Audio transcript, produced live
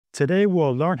Today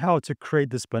we'll learn how to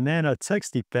create this banana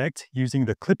text effect using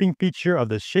the clipping feature of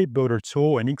the Shape Builder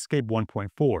tool in Inkscape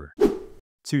 1.4.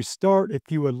 To start, if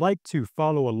you would like to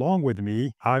follow along with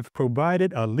me, I've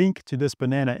provided a link to this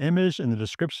banana image in the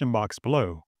description box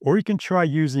below, or you can try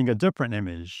using a different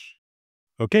image.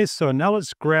 Okay, so now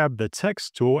let's grab the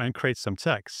text tool and create some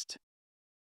text.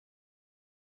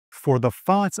 For the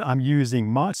fonts, I'm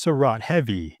using Montserrat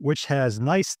Heavy, which has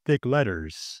nice thick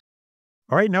letters.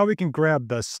 All right, now we can grab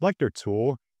the selector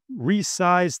tool,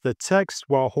 resize the text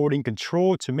while holding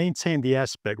Control to maintain the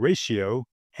aspect ratio,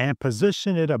 and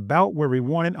position it about where we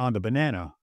want it on the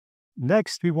banana.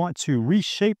 Next, we want to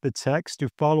reshape the text to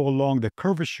follow along the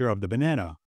curvature of the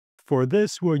banana. For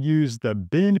this, we'll use the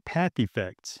Bend Path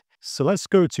effect. So let's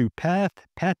go to Path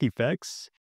Effects.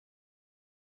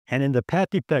 And in the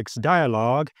Path Effects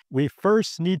dialog, we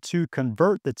first need to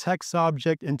convert the text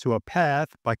object into a path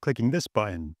by clicking this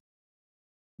button.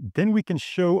 Then we can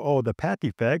show all the path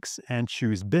effects and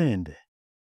choose Bend.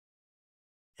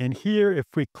 And here, if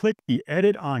we click the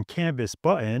Edit on Canvas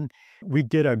button, we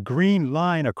get a green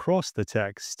line across the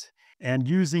text. And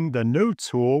using the Node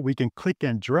tool, we can click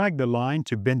and drag the line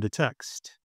to bend the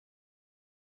text.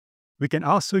 We can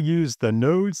also use the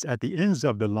nodes at the ends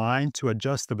of the line to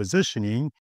adjust the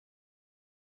positioning,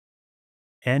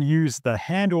 and use the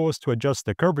handles to adjust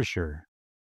the curvature.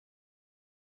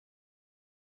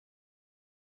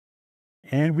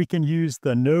 And we can use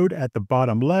the node at the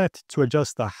bottom left to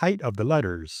adjust the height of the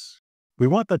letters. We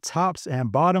want the tops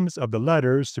and bottoms of the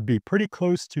letters to be pretty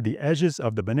close to the edges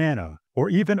of the banana, or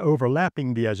even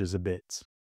overlapping the edges a bit.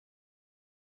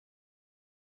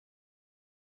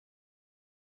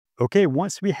 Okay,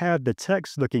 once we have the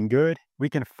text looking good, we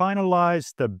can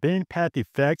finalize the Bend Path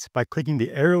effect by clicking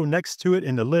the arrow next to it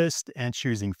in the list and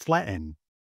choosing Flatten.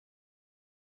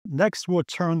 Next, we'll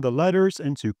turn the letters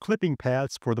into clipping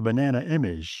paths for the banana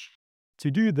image.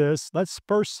 To do this, let's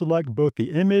first select both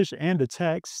the image and the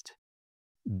text,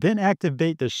 then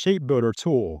activate the Shape Builder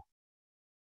tool.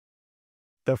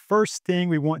 The first thing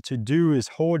we want to do is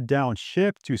hold down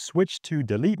Shift to switch to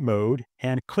Delete mode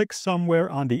and click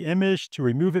somewhere on the image to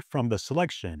remove it from the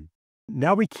selection.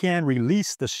 Now we can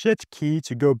release the Shift key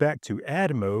to go back to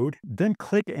Add mode, then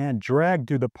click and drag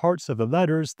through the parts of the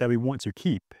letters that we want to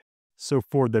keep. So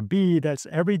for the B, that's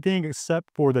everything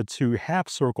except for the two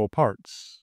half-circle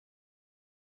parts.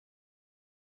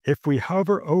 If we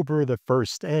hover over the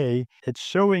first A, it's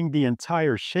showing the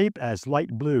entire shape as light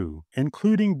blue,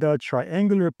 including the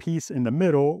triangular piece in the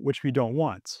middle, which we don't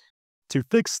want. To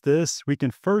fix this, we can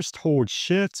first hold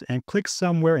Shift and click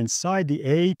somewhere inside the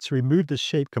A to remove the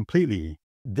shape completely.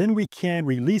 Then we can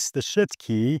release the Shift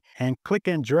key and click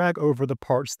and drag over the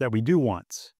parts that we do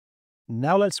want.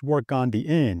 Now let's work on the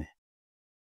N.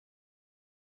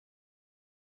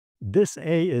 This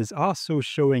A is also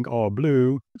showing all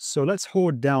blue, so let's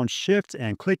hold down Shift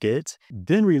and click it,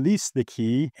 then release the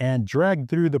key and drag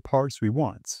through the parts we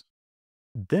want.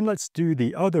 Then let's do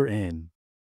the other N.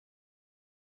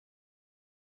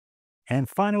 And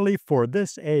finally, for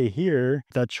this A here,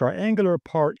 the triangular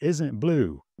part isn't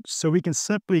blue, so we can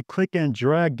simply click and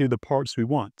drag through the parts we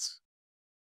want.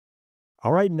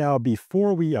 All right, now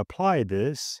before we apply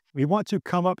this, we want to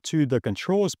come up to the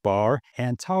controls bar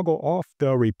and toggle off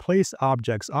the Replace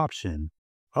Objects option.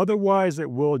 Otherwise,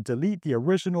 it will delete the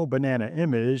original banana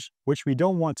image, which we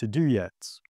don't want to do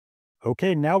yet.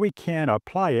 Okay, now we can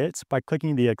apply it by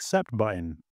clicking the Accept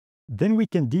button. Then we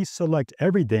can deselect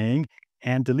everything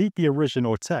and delete the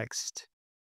original text.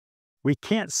 We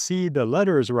can't see the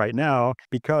letters right now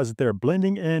because they're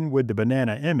blending in with the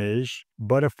banana image,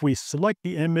 but if we select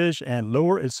the image and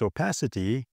lower its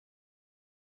opacity,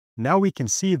 now we can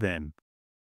see them.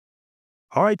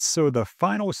 All right, so the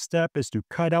final step is to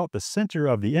cut out the center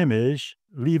of the image,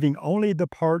 leaving only the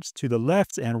parts to the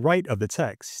left and right of the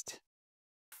text.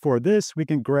 For this, we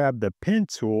can grab the Pen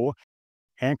tool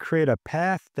and create a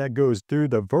path that goes through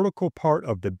the vertical part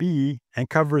of the B and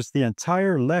covers the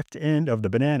entire left end of the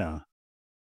banana.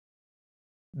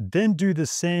 Then do the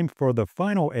same for the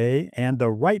final A and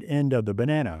the right end of the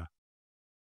banana.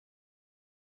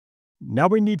 Now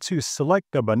we need to select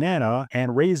the banana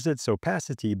and raise its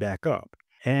opacity back up.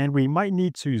 And we might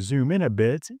need to zoom in a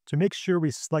bit to make sure we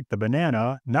select the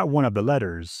banana, not one of the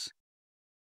letters.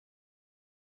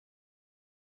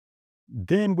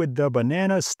 Then with the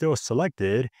banana still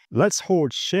selected, let's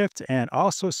hold Shift and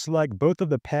also select both of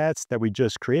the paths that we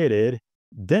just created,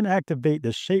 then activate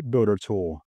the Shape Builder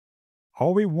tool.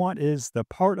 All we want is the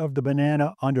part of the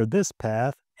banana under this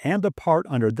path and the part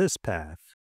under this path.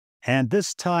 And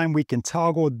this time we can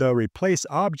toggle the Replace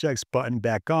Objects button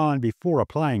back on before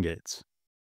applying it.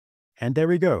 And there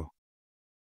we go.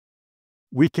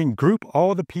 We can group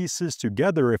all the pieces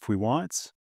together if we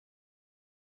want.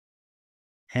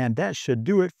 And that should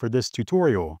do it for this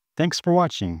tutorial. Thanks for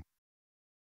watching.